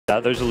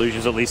Those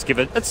illusions at least give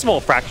it a small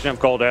fraction of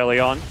gold early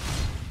on.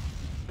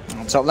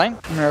 Top lane,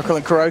 Miracle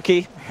and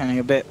KuroKy getting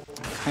a bit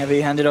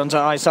heavy-handed onto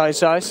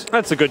iceiceice.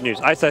 That's the good news.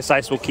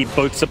 iceiceice will keep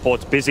both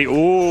supports busy.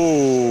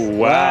 Ooh,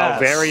 wow. Yes.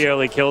 Very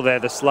early kill there.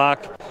 The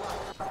Slark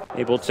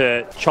able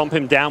to chomp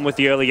him down with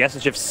the early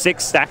SHF.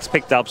 6 stacks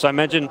picked up. So I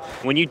imagine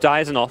when you die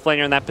as an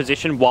offlaner in that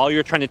position while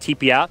you're trying to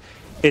TP out,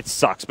 it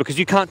sucks because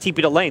you can't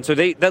TP to lane. So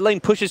that lane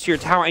pushes to your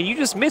tower and you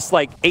just miss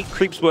like 8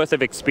 creeps worth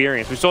of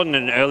experience. We saw it in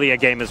an earlier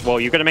game as well.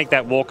 You're going to make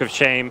that walk of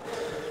shame.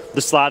 The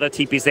Slaughter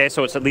TP's there,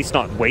 so it's at least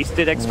not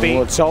wasted XP.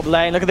 Oh, top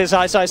lane. Look at this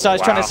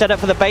iceiceice trying to set up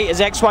for the bait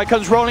as XY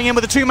comes rolling in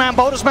with a 2-man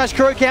boulder smash.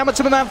 KuroKy and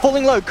Matumbaman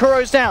falling low.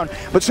 Kuro's down.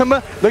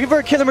 Matumba looking for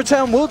a kill in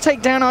return. Will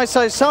take down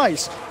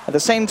iceiceice. At the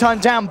same time,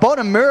 down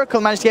bottom, Miracle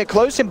managed to get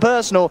close and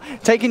personal,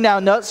 taking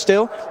down NutZ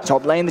still.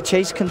 Top lane, the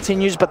chase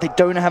continues, but they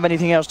don't have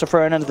anything else to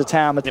throw in under the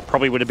tower. It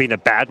probably would have been a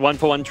bad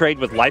 1-for-1 trade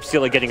with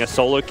Lifestealer getting a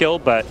solo kill,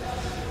 but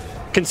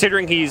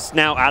considering he's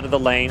now out of the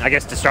lane, I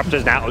guess Disruptor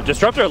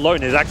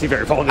alone is actually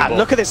very vulnerable. And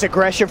look at this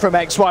aggression from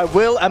XY.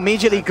 Will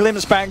immediately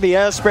glimpse back the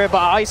Earth Spirit,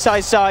 but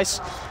iceiceice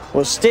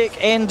will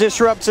stick in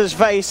Disruptor's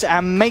face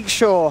and make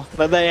sure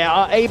that they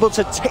are able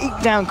to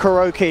take down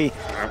KuroKy.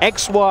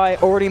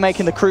 XY already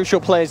making the crucial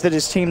plays that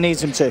his team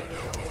needs him to.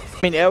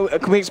 I mean,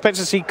 can we expect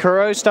to see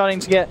Kuro starting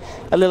to get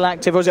a little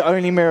active, or is it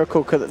only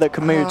Miracle that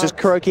can move? Does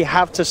KuroKy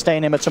have to stay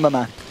in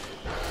Matumbaman?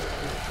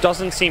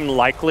 Doesn't seem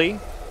likely.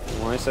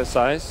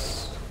 iceiceice.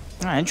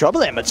 In trouble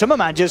there.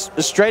 Matumbaman just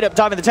straight up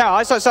diving the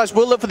tower. iceiceice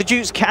will look for the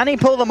juice. Can he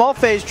pull them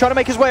off? He's trying to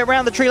make his way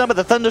around the tree line with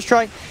the Thunder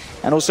Strike.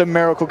 And also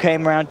Miracle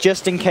came around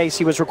just in case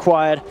he was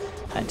required.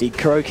 Indeed,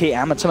 KuroKy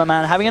and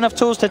Matumbaman having enough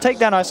tools to take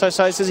down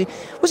iceiceice as he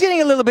was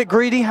getting a little bit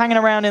greedy, hanging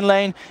around in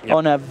lane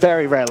on a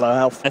very, very low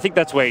health. I think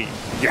that's where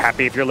you're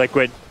happy if you're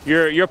Liquid.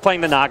 You're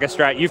playing the Naga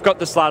strat. You've got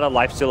the Slaughter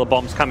Lifestealer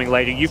bombs coming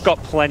later. You've got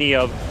plenty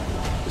of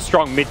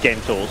strong mid-game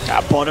tools.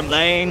 Bottom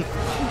lane.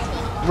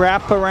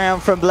 Wrap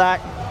around from Black.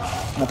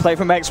 A play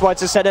from XY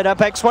to set it up.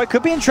 XY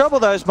could be in trouble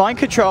though, as mind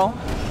control.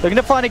 Looking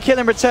to find a kill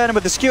in return, and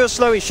with the skewer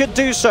slow, he should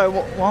do so.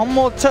 One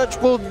more touch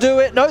will do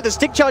it. No, the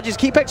stick charges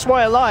keep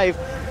XY alive.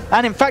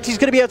 And in fact, he's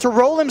going to be able to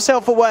roll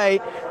himself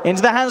away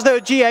into the hands though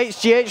of GH.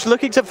 GH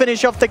looking to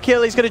finish off the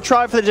kill. He's going to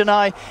try for the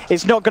deny.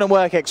 It's not going to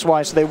work,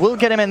 XY, so they will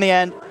get him in the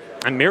end.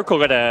 And Miracle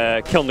got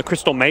a kill on the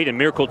Crystal Maiden.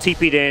 Miracle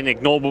TP'd in,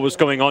 ignored what was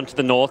going on to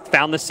the north,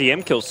 found the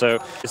CM kill, so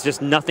there's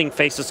just nothing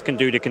Faceless can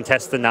do to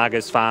contest the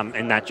Naga's farm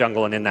in that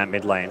jungle and in that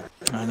mid lane.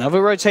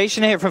 Another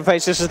rotation here from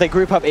Faceless as they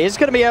group up. Is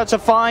going to be able to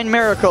find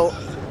Miracle.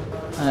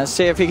 Let's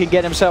see if he can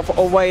get himself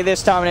away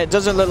this time, and it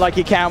doesn't look like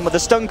he can with the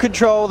stun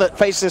control that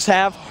Faceless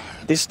have.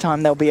 This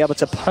time they'll be able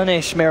to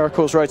punish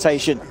Miracle's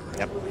rotation.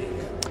 Yep.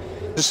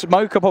 The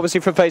smoke up obviously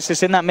from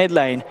Faceless in that mid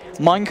lane.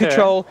 Mind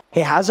control,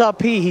 he has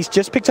RP, he's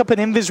just picked up an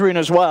Invis rune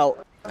as well.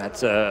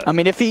 That's I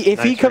mean, if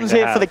he comes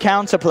here for the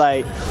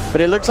counterplay,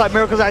 but it looks like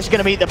Miracle's actually going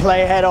to meet the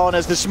play head on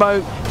as the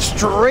smoke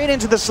straight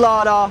into the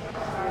Slaughter.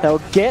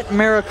 They'll get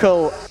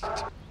Miracle.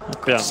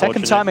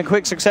 Second time in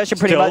quick succession,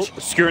 pretty much.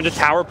 Skewering the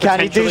tower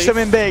potentially. Can he do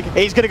something big?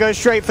 He's going to go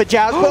straight for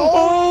Jabz.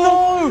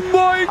 Oh,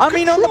 no! I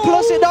mean, on the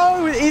plus,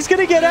 no! He's going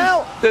to get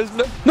out. There's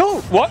no.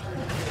 What?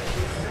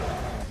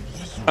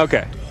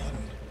 Okay.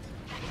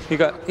 He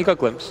got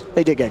glimpse.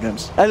 They did get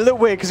glimpse. A little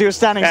weird because he was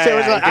standing still. He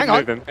was like, hang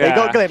on. He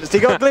got glimpse. He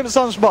got glimpse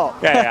on spot.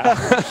 Yeah.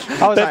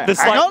 I was like,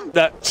 hang on.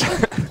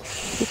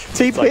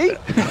 TP?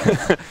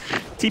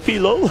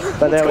 TP lol.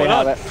 But there we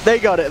have it. They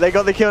got it. They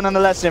got the kill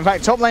nonetheless. In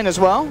fact, top lane as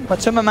well.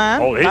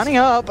 Matumbaman panning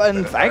up,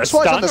 and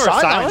XY's on the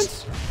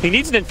sidelines. He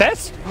needs an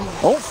infest.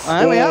 Oh,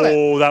 there we have it.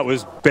 Oh, that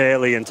was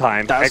barely in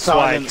time.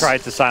 XY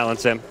tried to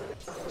silence him.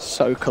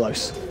 So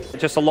close.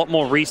 Just a lot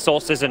more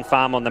resources and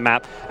farm on the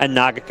map, and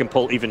Naga can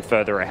pull even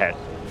further ahead.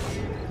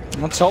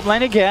 On top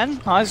lane again.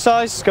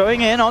 iceiceice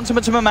going in onto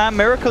Matumbaman.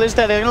 Miracle is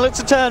there. They're going to look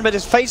to turn, but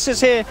his face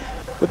is here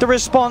with the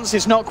response.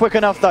 It's not quick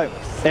enough though.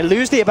 They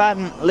lose the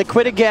Abaddon.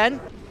 Liquid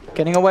again.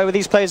 Getting away with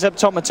these players up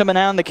top.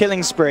 Matumbaman on the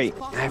killing spree.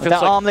 With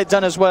that armlet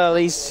done as well,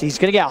 he's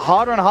going to get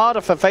harder and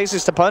harder for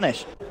Faces to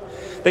punish.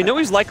 They know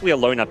he's likely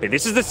alone up here.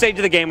 This is the stage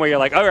of the game where you're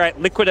like, all right,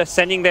 Liquid are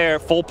sending their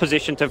full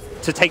position to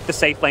take the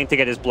safe lane to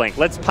get his blink.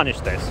 Let's punish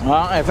this.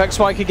 Well, if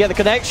XY could get the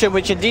connection,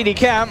 which indeed he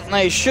can,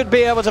 they should be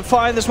able to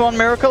find this one.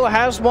 Miracle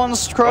has one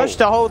crush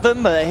to hold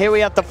them, but here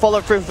we have the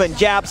follow through from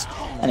Jabz.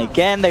 And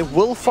again, they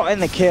will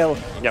find the kill.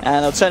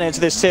 And they'll turn it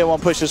into this tier 1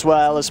 push as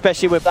well,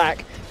 especially with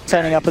Black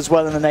turning up as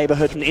well in the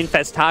neighborhood. An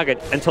infest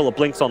target until it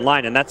blinks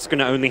online, and that's going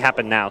to only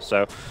happen now.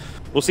 So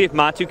we'll see if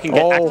Matu can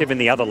get active in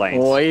the other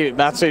lanes.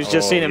 Matu's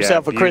just seen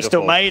himself a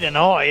Crystal Maiden.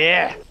 Oh,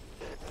 yeah.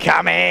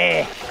 Come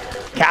here.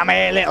 Come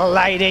here, little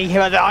lady. The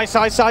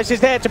iceiceice is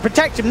there to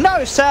protect him.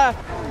 No, sir.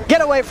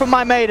 Get away from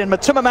my maiden.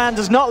 Matumbaman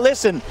does not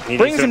listen.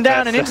 Brings him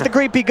down, and into the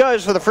creep he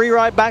goes for the free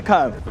ride back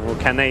home. Well,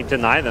 can they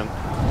deny them?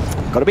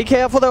 Got to be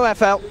careful, though,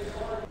 FL.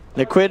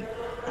 Liquid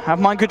have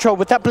mind control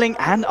with that blink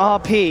and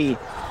RP.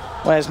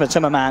 Where's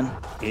Matumbaman?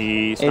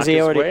 He's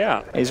way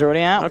out. He's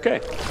already out.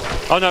 Okay.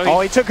 Oh, no.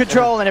 He took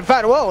control, and in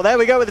fact, whoa, there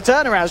we go with the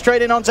turnaround.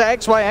 Straight in onto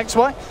XY.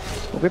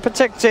 XY will be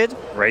protected.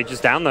 Rage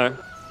is down, though.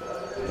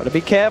 Gotta be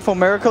careful.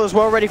 Miracle as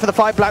well, ready for the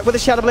fight. Black with a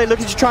Shadow Blade,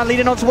 looking to try and lead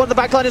in onto one of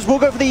the backliners. Will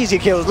go for the easier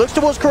kills. Looks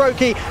towards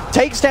KuroKy,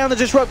 takes down the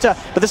Disruptor,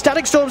 but the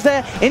Static Storm's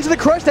there into the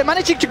crush. They're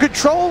managing to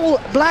control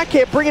Black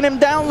here, bringing him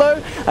down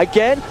low.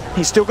 Again,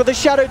 he's still got the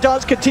Shadow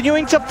Dance,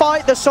 continuing to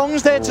fight. The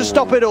Song's there to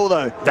stop it all,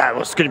 though. That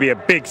was going to be a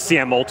big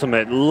CM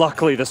ultimate.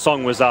 Luckily, the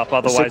Song was up.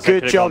 Otherwise,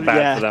 good job.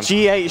 Yeah, for them.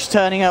 GH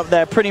turning up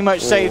there pretty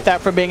much saved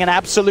that from being an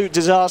absolute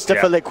disaster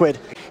for Liquid.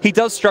 He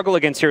does struggle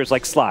against heroes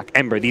like Slack,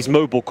 Ember, these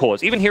mobile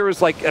cores. Even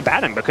heroes like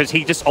Abaddon, because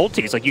he just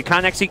ultis. Like, you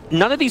can't actually...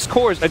 None of these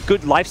cores are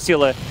good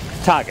lifestealer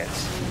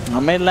targets.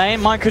 On mid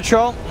lane, mind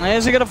control.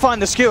 Is he going to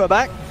find the skewer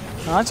back?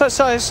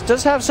 iceiceice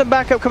does have some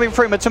backup coming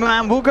through.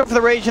 Matumbaman will go for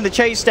the rage and the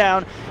chase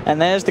down. And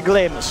there's the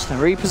glimpse. The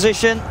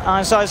reposition.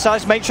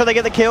 iceiceice, make sure they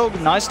get the kill.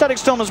 Nice Static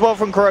Storm as well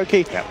from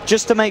KuroKy,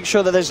 just to make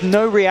sure that there's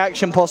no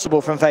reaction possible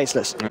from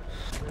Faceless.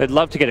 They'd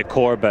love to get a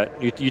core, but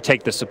you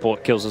take the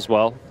support kills as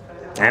well.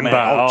 Ember,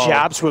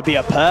 Jabz would be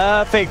a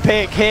perfect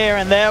pick here,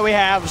 and there we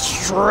have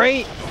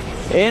straight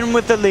in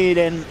with the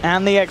lead-in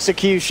and the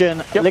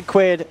execution.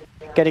 Liquid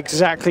get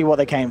exactly what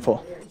they came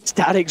for.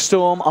 Static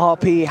Storm,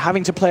 RP,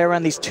 having to play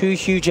around these two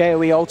huge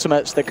AoE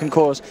ultimates that can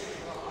cause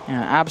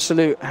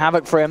absolute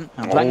havoc for him.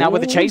 And Black now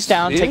with the chase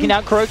down, taking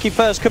out KuroKy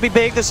first. Could be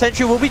big, the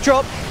sentry will be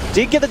dropped.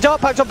 Did get the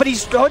dart packed up, but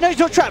he's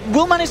not trapped.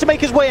 Will manage to make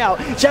his way out.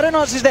 Shadow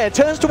Dance is there,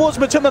 turns towards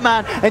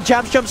Matumbaman, and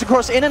Jabz jumps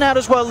across in and out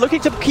as well,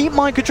 looking to keep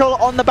mind control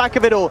on the back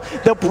of it all.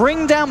 They'll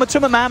bring down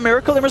Matumbaman.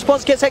 Miracle in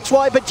response gets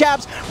XY, but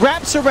Jabz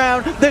wraps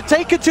around. They'll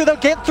take it 2, they'll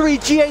get 3.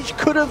 GH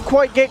couldn't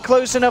quite get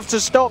close enough to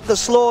stop the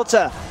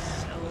slaughter.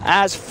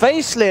 As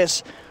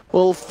Faceless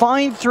will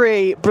find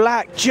 3,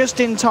 Black just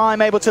in time,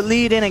 able to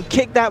lead in and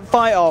kick that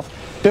fight off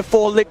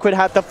before Liquid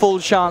had the full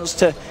chance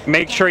to...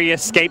 Make sure he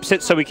escapes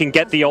it so we can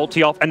get the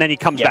ulti off, and then he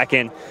comes back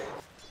in.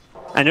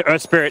 And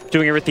Earth Spirit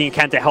doing everything he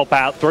can to help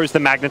out, throws the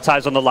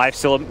Magnetize on the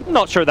lifesteal.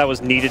 Not sure that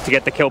was needed to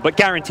get the kill, but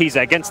guarantees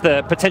it. Against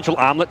the potential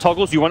armlet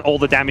toggles, you want all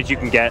the damage you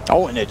can get.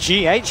 Oh, and a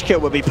GH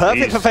kill would be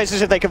perfect for Faceless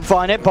if they can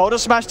find it. Boulder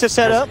Smash to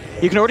set up.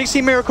 You can already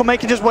see Miracle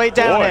making his way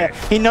down here.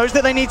 He knows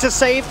that they need to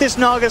save this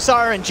Naga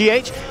Siren.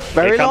 GH,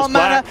 very long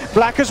mana.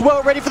 Black as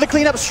well, ready for the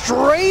cleanup.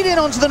 Straight in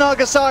onto the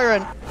Naga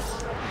Siren.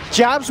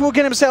 Jabz will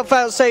get himself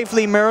out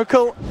safely.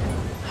 Miracle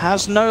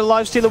has no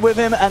lifestealer with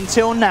him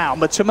until now.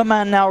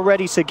 Matumbaman now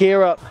ready to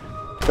gear up.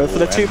 Go for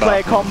the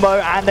 2-player combo,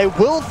 and they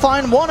will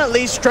find one at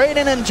least. Straight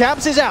in, and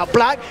Jabz is out.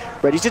 Black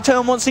ready to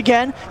turn once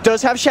again.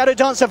 Does have Shadow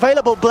Dance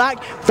available.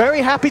 Black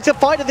very happy to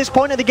fight at this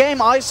point of the game.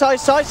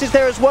 iceiceice is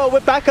there as well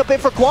with backup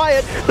if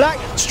required. Black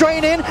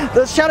straight in.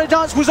 The Shadow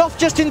Dance was off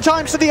just in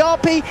time, so the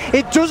RP,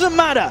 it doesn't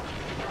matter.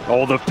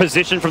 Oh, the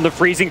position from the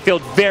freezing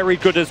field, very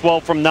good as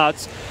well from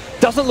NutZ.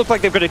 Doesn't look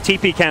like they've got a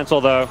TP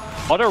cancel though.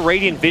 Auto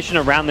Radiant Vision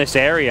around this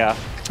area.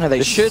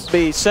 They should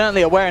be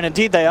certainly aware, and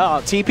indeed they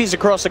are. TPs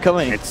across are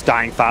coming. It's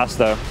dying fast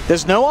though.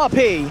 There's no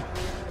RP,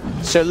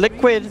 so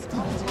Liquid,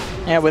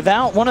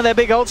 without one of their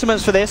big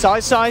ultimates for this.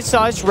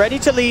 iceiceice ready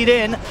to lead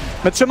in.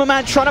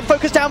 Matumbaman trying to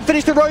focus down,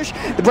 finish the Roche.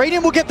 The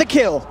Radiant will get the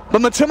kill,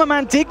 but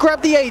Matumbaman did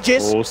grab the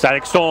Aegis. Oh,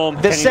 Static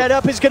Storm. The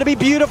setup is going to be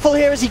beautiful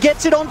here as he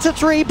gets it onto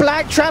 3.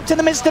 Black trapped in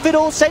the midst of it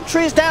all.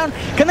 Sentry is down.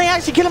 Can they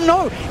actually kill him?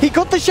 No. He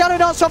got the Shadow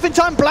Dance off in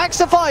time. Black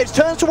survives,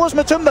 turns towards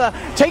Matumba,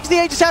 takes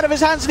the Aegis out of his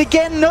hands, and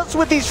again NutZ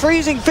with these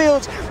freezing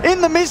fields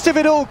in the midst of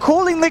it all,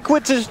 calling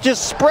Liquid to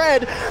just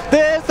spread.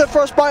 There's the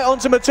Frostbite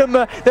onto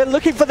Matumba. They're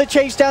looking for the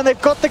chase down. They've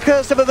got the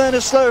Curse of Averna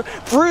Slow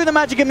through the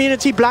magic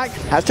immunity. Black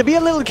has to be a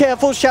little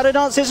careful. Shadow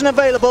Dance isn't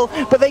available,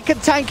 but they can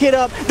tank it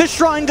up. The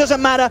Shrine doesn't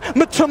matter.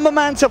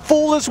 Matumbaman to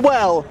fall as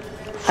well.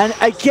 And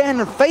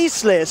again,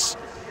 Faceless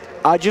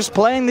are just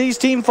playing these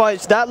team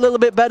fights that little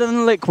bit better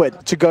than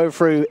Liquid to go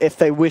through if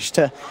they wish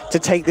to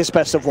take this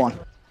best of 1.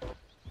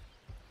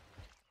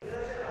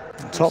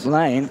 Top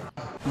lane.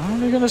 Oh,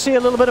 we're going to see a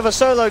little bit of a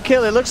solo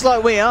kill. It looks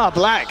like we are.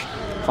 Black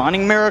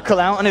finding Miracle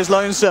out on his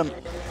lonesome.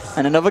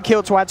 And another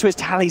kill to add to his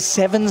tally.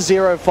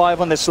 7-0-5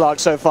 on this slug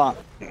so far.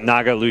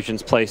 Naga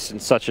Illusion's placed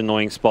in such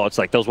annoying spots.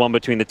 Like there's one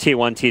between the tier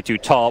 1, tier 2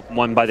 top,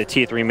 one by the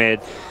tier 3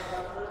 mid.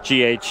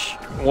 GH,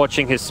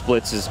 watching his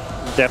splits has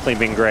definitely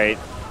been great.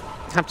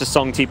 Have to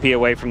Song TP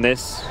away from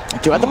this.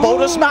 Do have the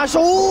Boulder Smash.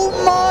 Oh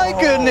my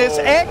goodness.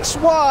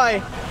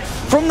 XY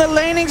from the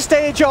laning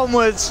stage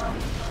onwards.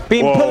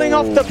 Been pulling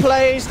off the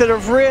plays that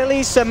have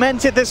really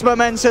cemented this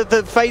momentum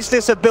that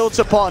Faceless have built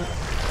upon.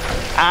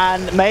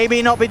 And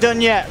maybe not be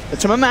done yet.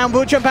 Matumbaman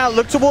will jump out,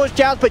 look towards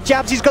Jabz, but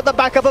Jabz, he's got the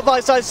backup of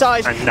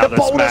iceiceice. The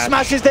Boulder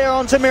Smash is there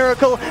onto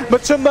Miracle.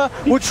 Matumba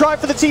will try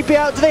for the TP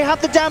out. Do they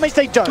have the damage?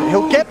 They don't.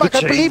 He'll get back.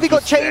 I believe he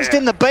got changed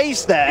in the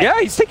base there. Yeah,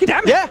 he's taking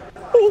damage. Yeah.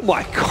 Oh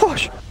my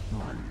gosh.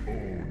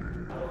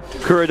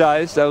 Kuro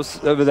dies. That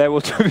was over there.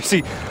 We'll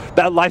see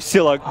that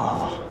lifestealer.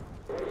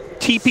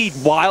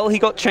 TP'd while he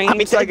got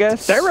changed, I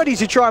guess. They're ready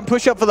to try and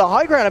push up for the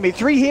high ground. I mean,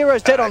 3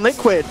 heroes dead on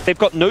Liquid. They've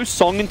got no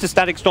Song into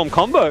Static Storm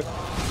combo.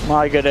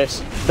 My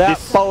goodness.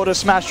 That Boulder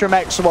Smash from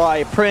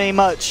XY pretty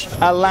much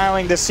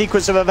allowing the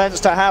sequence of events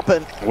to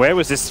happen. Where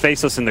was this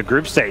Faceless in the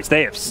group stage?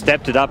 They have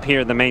stepped it up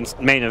here in the main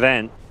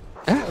event.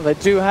 They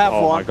do have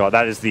one. Oh my god,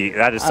 that is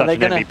such an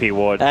MVP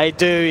ward. They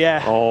do,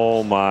 yeah.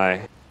 Oh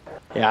my.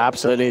 Yeah,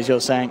 absolutely, as you're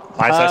saying.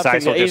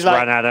 iceiceice will just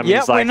run at him. Yep,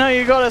 he's like, we know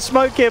you got to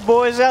smoke it,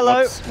 boys.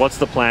 Hello. What's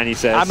the plan, he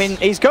says. I mean,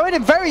 he's going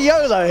in very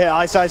YOLO here,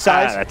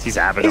 iceiceice. He's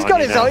Abaddon.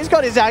 He's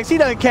got his axe. He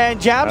don't care.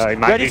 Jabz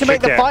ready to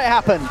make the fight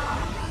happen.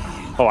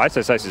 Oh,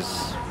 iceiceice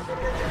is...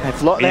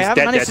 They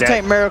haven't managed to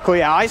take Miracle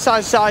yet.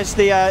 iceiceice,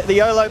 the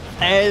YOLO,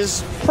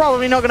 is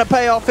probably not going to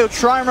pay off. He'll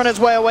try and run his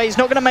way away. He's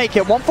not going to make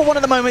it. 1-for-1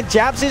 at the moment.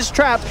 Jabz is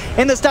trapped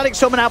in the Static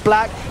Storm, and now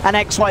Black and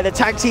XY, the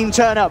tag team,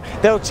 turn up.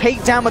 They'll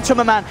take down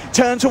Matumbaman,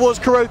 turn towards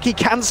KuroKy,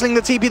 cancelling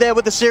the TP there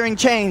with the Searing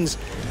Chains.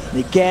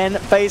 And again,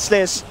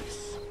 Faceless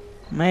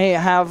may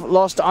have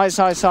lost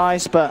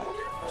iceiceice, but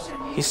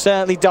he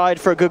certainly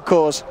died for a good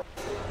cause.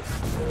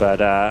 But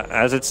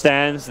as it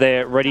stands,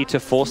 they're ready to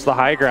force the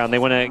high ground. They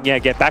want to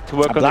get back to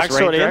work on this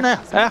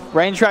range track.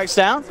 Range track's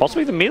down.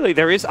 Possibly the melee.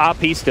 There is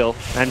RP still.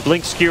 And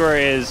Blink Skewer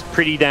is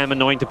pretty damn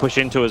annoying to push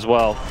into as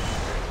well.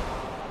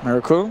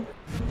 Miracle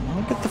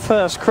will get the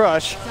first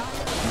crush.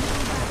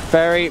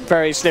 Very,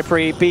 very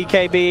slippery.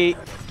 BKB,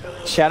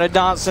 Shadow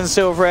Dance and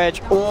Silver Edge,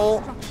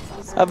 all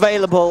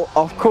available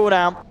off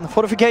cooldown. The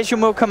fortification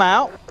will come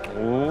out.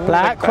 Ooh,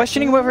 Black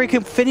questioning whether he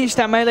can finish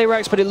that melee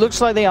Rex, but it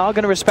looks like they are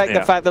going to respect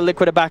the fact that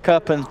Liquid are back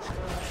up, and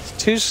it's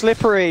too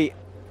slippery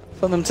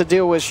for them to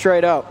deal with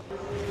straight up.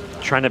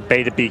 Trying to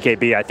bait a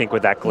BKB, I think,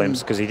 with that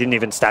glimpse, because he didn't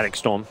even Static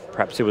Storm.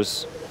 Perhaps he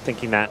was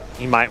thinking that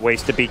he might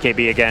waste a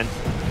BKB again.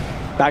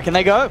 Back in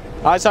they go.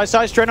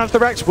 iceiceice straight onto the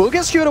Rex. Will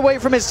get skewed away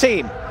from his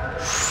team.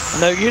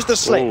 And they'll use the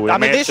Slip. I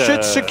mean, this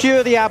should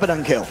secure the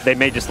Abaddon kill. They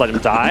may just let him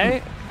die.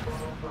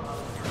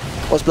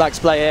 What's Black's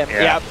play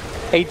here? Yep.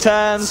 He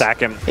turns. Sack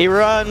him. He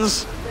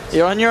runs.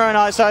 You're on your own,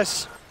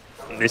 iceiceice.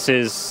 This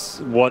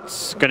is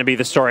what's going to be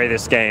the story of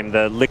this game.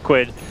 The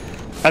Liquid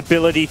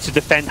ability to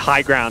defend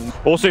high ground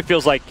also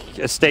feels like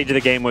a stage of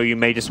the game where you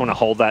may just want to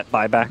hold that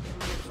buyback.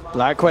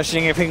 Black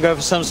questioning if he can go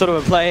for some sort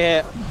of a play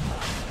here.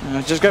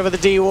 Just go for the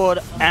D ward,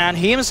 and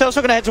he himself's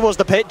not going to head towards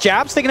the pit.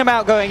 Jabz thinking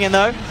about going in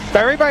though.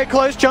 Very, very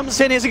close. Jumps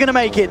in. Is he going to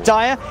make it?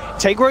 Dire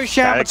take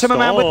Roshan,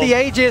 Matumbaman with the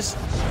Aegis,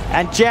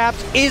 and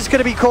Jabz is going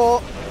to be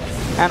caught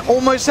and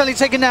almost certainly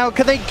taken down.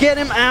 Can they get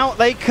him out?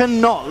 They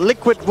cannot.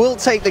 Liquid will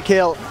take the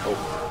kill.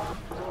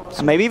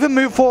 And maybe even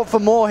move forward for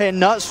more here.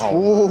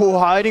 NutZ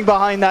hiding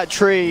behind that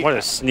tree. What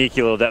a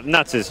sneaky little depth.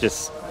 NutZ is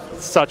just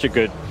such a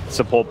good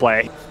support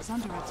play.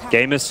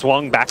 Game has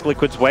swung back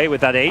Liquid's way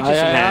with that Aegis in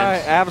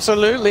hand.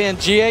 Absolutely, and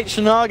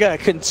GH Naga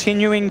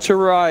continuing to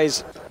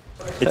rise.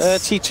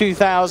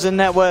 32,000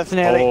 net worth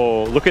nearly.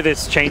 Oh, look at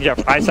this change up.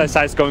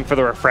 iceiceice going for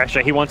the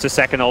refresher. He wants a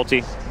second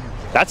ulti.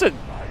 That's a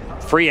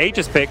free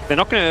Aegis pick. They're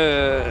not going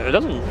to... It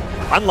doesn't...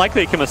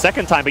 Unlikely to come a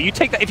second time, but you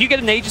take that... If you get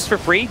an Aegis for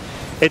free,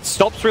 it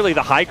stops really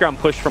the high ground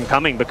push from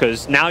coming,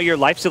 because now your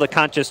Lifestealer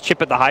can't just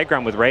chip at the high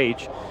ground with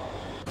Rage.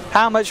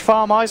 How much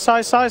farm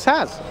iceiceice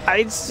has?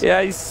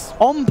 He's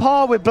on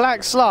par with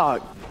Black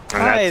Slark.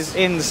 That is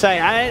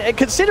insane.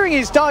 Considering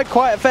he's died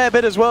quite a fair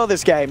bit as well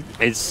this game.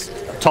 It's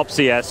top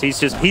CS.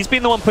 He's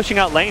been the one pushing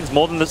out lanes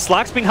more than the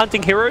Slark's been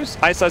hunting heroes.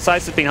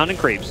 iceiceice has been hunting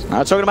creeps.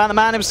 Talking about the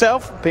man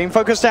himself, being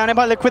focused down in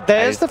by Liquid.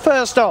 There's the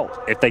first ult.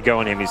 If they go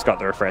on him, he's got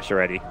the refresh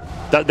already.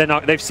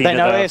 They've seen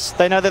it.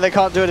 They know that they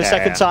can't do it a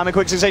second time. A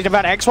quick sensation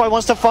about XY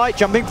wants to fight,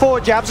 jumping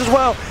forward. Jabz as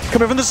well,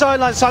 coming from the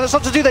sideline. Silence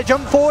not to do. They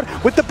jump forward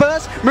with the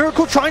burst.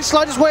 Miracle try and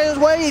slide his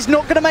way. He's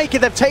not going to make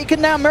it. They've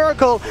taken down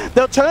Miracle.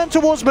 They'll turn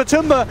towards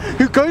Matumba,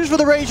 who goes for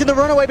the rage and the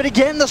runaway. But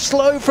again, the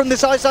slow from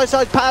this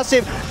iceiceice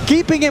passive,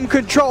 keeping him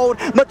controlled.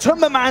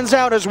 Matumbaman's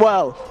out as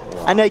well.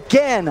 And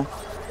again,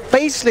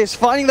 Faceless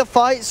fighting the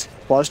fights,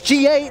 whilst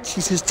GH,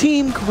 he's his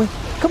team.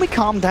 Can we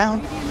calm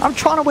down? I'm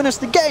trying to win us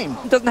the game.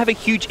 It doesn't have a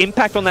huge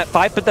impact on that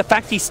fight, but the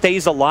fact he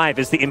stays alive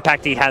is the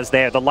impact he has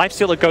there. The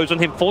Lifestealer goes on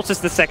him, forces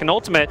the second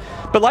ultimate,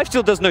 but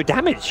Lifestealer does no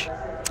damage.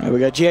 There we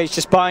go, GH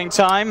just buying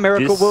time.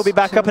 Miracle will be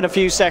back up in a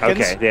few seconds.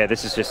 Okay, yeah,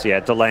 this is just,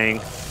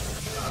 delaying.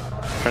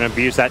 Trying to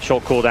abuse that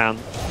short cooldown.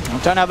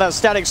 Don't have that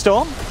Static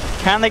Storm.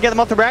 Can they get them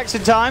off the racks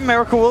in time?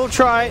 Miracle will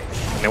try.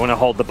 They want to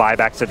hold the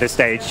buybacks at this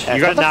stage. You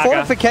got the Naga.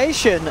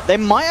 Fortification. They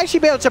might actually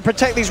be able to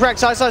protect these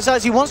racks.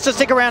 iceiceice, he wants to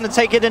stick around and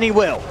take it, and he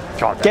will.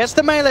 Gets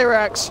the melee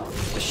racks.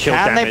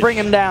 And they bring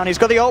him down. He's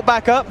got the ult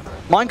back up.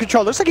 Mind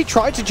control. Looks like he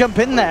tried to jump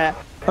in there,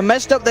 but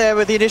messed up there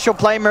with the initial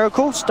play.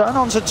 Miracle stun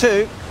onto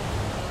 2.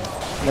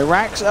 The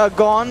racks are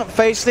gone.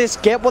 Faceless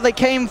get what they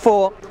came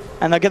for,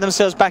 and they'll get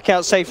themselves back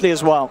out safely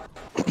as well.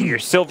 Your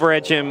Silver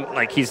Edge him,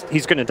 like he's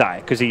going to die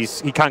because he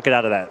can't get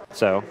out of that.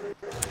 So.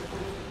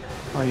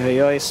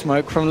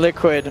 Smoke from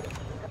Liquid.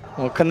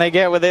 What can they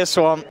get with this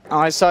one?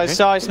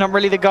 iceiceice, not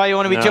really the guy you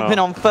want to be jumping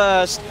on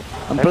first.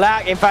 And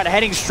Black, in fact,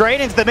 heading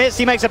straight into the mist.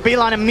 He makes a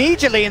beeline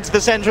immediately into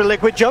the center of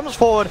Liquid, jumps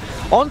forward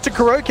onto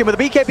KuroKy with a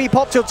BKB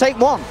popped. He'll take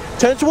one.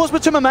 Turn towards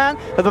Matumbaman,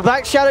 but the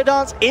Black Shadow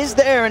Dance is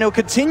there, and he'll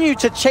continue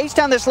to chase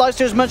down this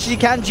Lifestealer as much as he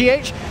can.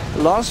 GH,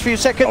 last few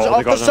seconds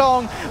off the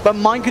song, but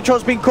mind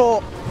control's been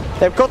caught.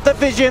 They've got the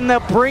vision, they'll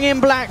bring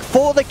in Black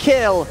for the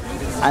kill,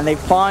 and they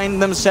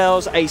find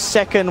themselves a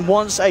second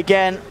once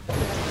again.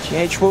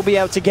 GH will be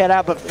able to get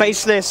out, but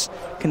Faceless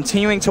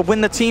continuing to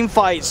win the team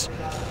fights.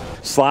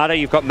 Slaughter,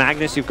 you've got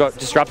Magnus, you've got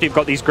Disruptor, you've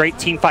got these great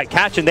team fight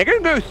catch, and they're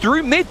going to go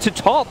through mid to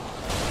top.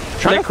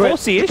 trying to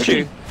force the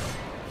issue.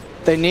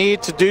 They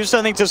need to do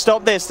something to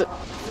stop this.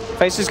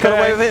 Faceless got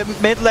away with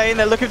it mid lane.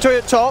 They're looking to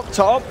it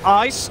top.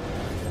 Ice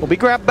will be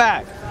grabbed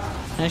back.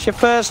 There's your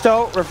first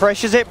ult.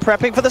 Refreshes it.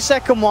 Prepping for the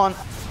second one.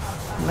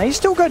 And they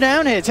still go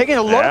down here, taking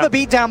a lot of the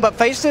beat down, but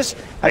Faceless,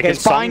 I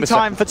guess, buying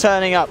time for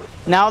turning up.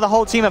 Now the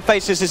whole team of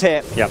Faceless is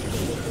here. Yep.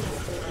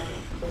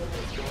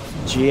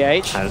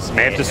 GH has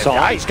made the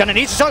song. He's going to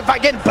need to start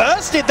back, getting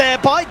bursted there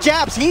by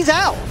Jabz. He's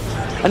out.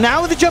 And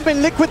now with the jump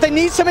in Liquid, they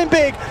need something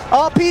big.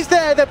 RP's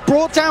there. They've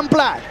brought down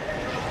Black.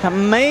 That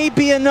may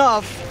be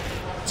enough,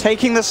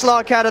 taking the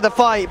Slark out of the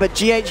fight, but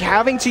GH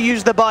having to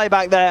use the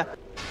buyback there.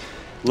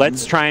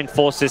 Let's try and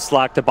force this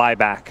Slark to buy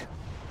back.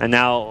 And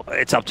now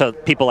it's up to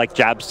people like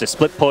Jabz to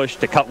split push,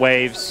 to cut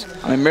waves.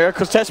 I mean,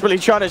 Miracle's desperately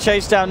trying to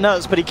chase down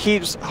NutZ, but he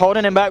keeps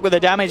holding him back with the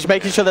damage,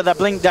 making sure that that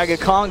Blink Dagger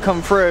can't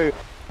come through.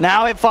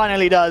 Now it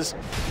finally does.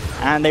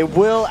 And they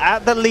will,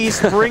 at the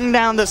least, bring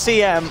down the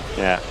CM.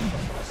 Yeah.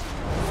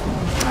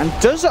 And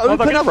does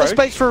open up the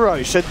space for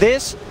Roche. So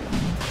this,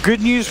 good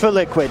news for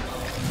Liquid.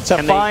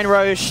 To find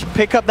Roche,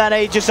 pick up that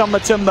Aegis on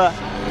Matumba,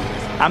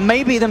 and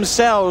maybe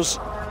themselves.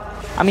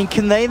 I mean,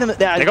 can they got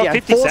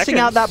 50 forcing seconds.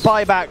 Out that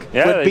buyback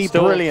would be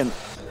brilliant.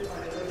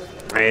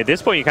 At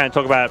this point, you kind of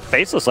talk about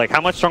Faceless. Like, how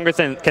much stronger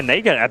can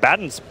they get?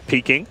 Abaddon's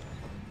peaking.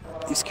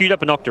 He's queued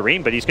up an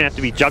Octarine, but he's going to have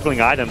to be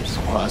juggling items.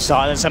 Oh,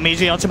 silence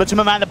immediately onto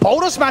Matumbaman. The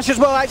boulder smash as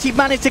well actually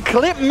managed to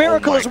clip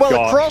Miracle as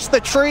well across the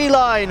tree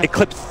line. It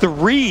clipped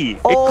 3.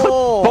 It clipped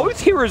both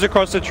heroes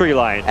across the tree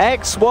line.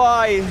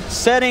 XY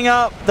setting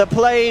up the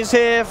plays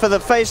here for the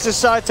Faceless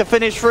side to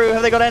finish through.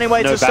 Have they got any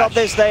way to stop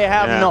this? They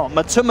have not.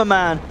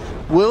 Matumbaman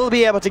will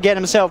be able to get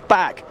himself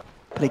back.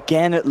 But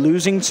again,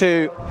 losing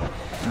 2.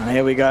 And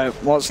here we go.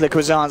 What's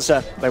Liquid's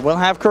answer? They will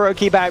have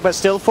KuroKy back, but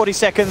still 40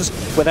 seconds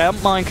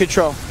without mind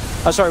control.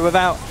 Oh, sorry,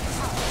 without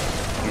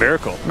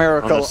Miracle.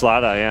 On the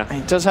slider, yeah.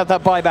 He does have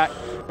that buyback.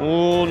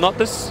 Oh,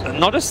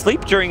 not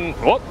asleep during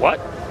what?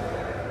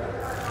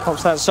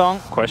 What's that song?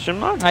 Question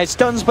mark? It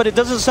stuns, but it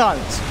doesn't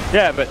silence.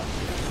 Yeah, but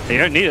you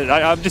don't need it.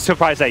 I'm just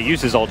surprised they use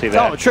his ulti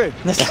there. Oh, true.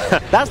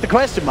 That's the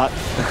question mark.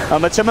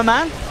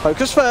 Matumbaman,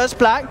 focus first,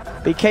 Black.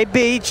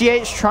 BKB,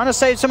 GH trying to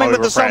save something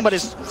with the song, but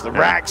the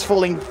rack's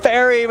falling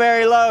very,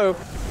 very low.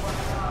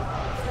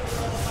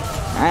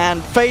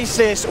 And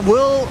Faceless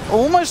will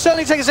almost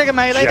certainly take a second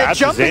melee. They're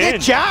jumping at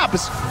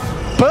Jabz.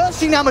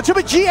 Bursting down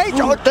Matumba. GH.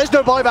 Oh, there's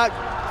no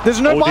buyback. There's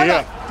no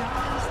buyback.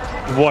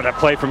 What a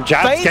play from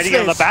Jabz getting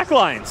on the back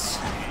lines.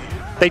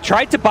 They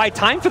tried to buy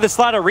time for the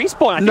slider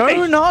respawn.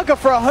 No Naga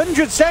for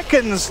 100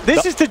 seconds.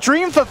 This is the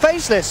dream for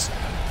Faceless.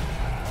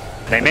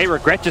 They may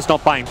regret just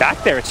not buying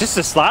back there. It's just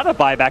a slider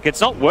buyback.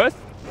 It's not worth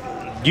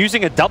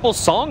using a double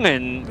song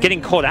and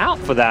getting caught out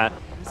for that.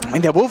 I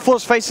mean, they will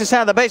force Faceless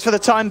out of the base for the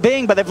time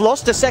being, but they've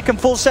lost a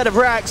second full set of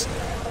racks.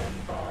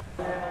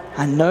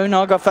 And no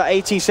Naga for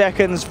 80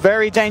 seconds.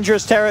 Very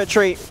dangerous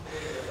territory.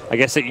 I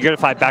guess you're going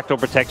to fight backdoor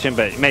protection,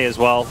 but you may as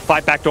well.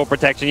 Fight backdoor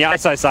protection. Yeah,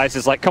 iceiceice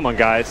is like, come on,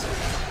 guys.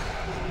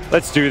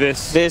 Let's do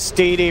this. This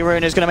DD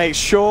rune is going to make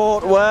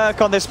short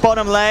work on this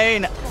bottom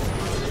lane.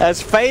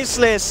 As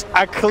Faceless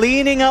are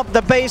cleaning up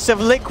the base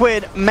of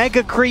Liquid,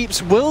 Mega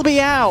Creeps will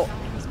be out.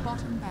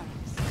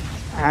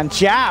 And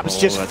Jabz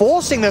just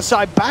forcing the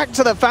side back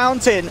to the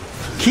fountain,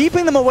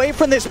 keeping them away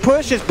from this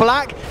push as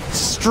Black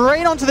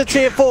straight onto the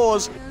tier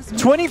 4s.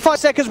 25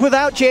 seconds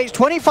without GH,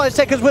 25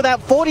 seconds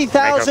without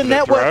 40,000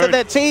 net worth of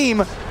their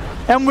team.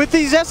 And with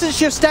these essence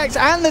shift stacks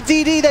and the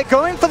DD, they're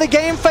going for the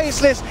game.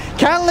 Faceless.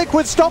 Can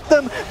Liquid stop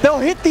them? They'll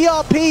hit the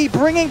RP,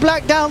 bringing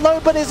Black down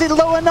low, but is it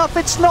low enough?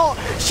 It's not.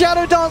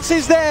 Shadow Dance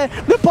is there.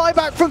 The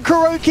buyback from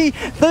KuroKy.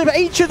 The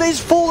H is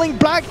falling.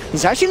 Black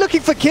is actually looking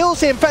for kills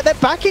here. In fact, they're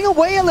backing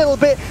away a little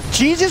bit.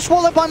 Jesus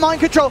swallowed by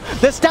mind control.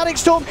 The Static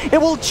Storm, it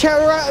will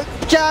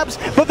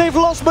Jabz, but they've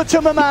lost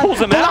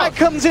Matumbaman. Black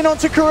comes in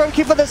onto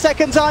KuroKy for the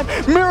second time.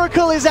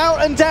 Miracle is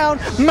out and down.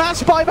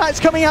 Mass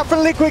buybacks coming out from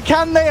Liquid.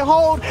 Can they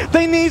hold?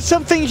 They need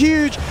something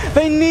huge.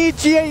 They need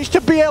GH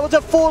to be able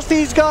to force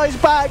these guys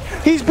back.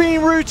 He's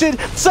being rooted,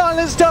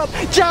 silenced up,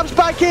 Jabz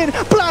back in,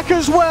 Black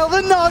as well,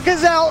 the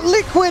Naga's out.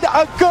 Liquid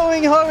are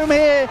going home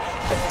here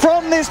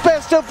from this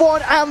best of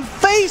 1, and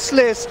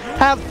Faceless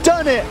have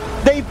done it.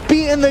 They've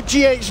beaten the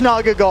GH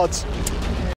Naga gods.